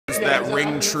that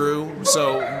ring true.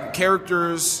 So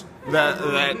characters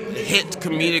that hit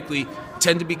comedically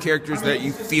tend to be characters that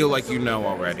you feel like you know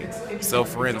already. So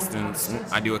for instance,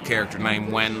 I do a character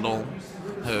named Wendell,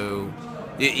 who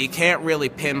you can't really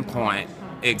pinpoint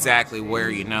exactly where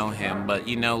you know him, but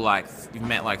you know, like, you've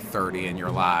met like 30 in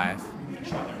your life.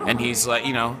 And he's like,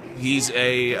 you know, he's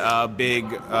a big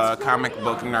comic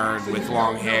book nerd with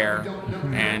long hair,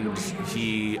 and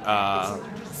he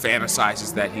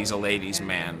fantasizes that he's a ladies'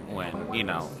 man when, you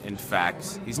know, in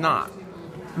fact, he's not.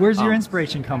 Where's your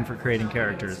inspiration come for creating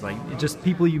characters? Like, just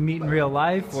people you meet in real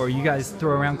life, or you guys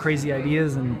throw around crazy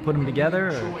ideas and put them together?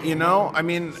 Or? You know, I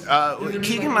mean,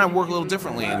 Keegan and I work a little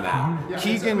differently in that.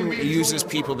 Keegan uses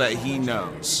people that he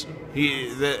knows,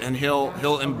 and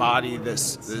he'll embody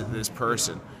this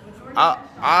person.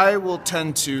 I will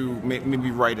tend to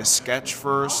maybe write a sketch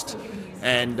first,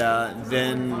 and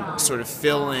then sort of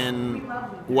fill in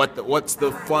what's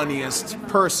the funniest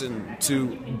person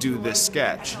to do this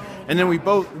sketch. And then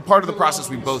part of the process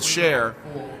we both share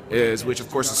is, which of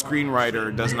course the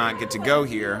screenwriter does not get to go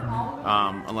here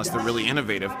unless they're really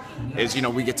innovative, is, you know,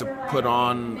 we get to put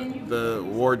on the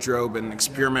wardrobe and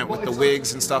experiment with the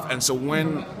wigs and stuff. And so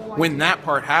when that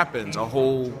part happens, a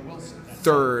whole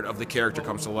third of the character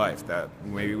comes to life that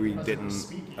maybe we didn't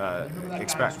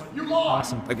expect.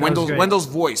 Awesome. Like Wendell's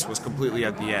voice was completely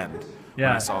at the end when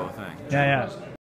I saw the thing. Yeah.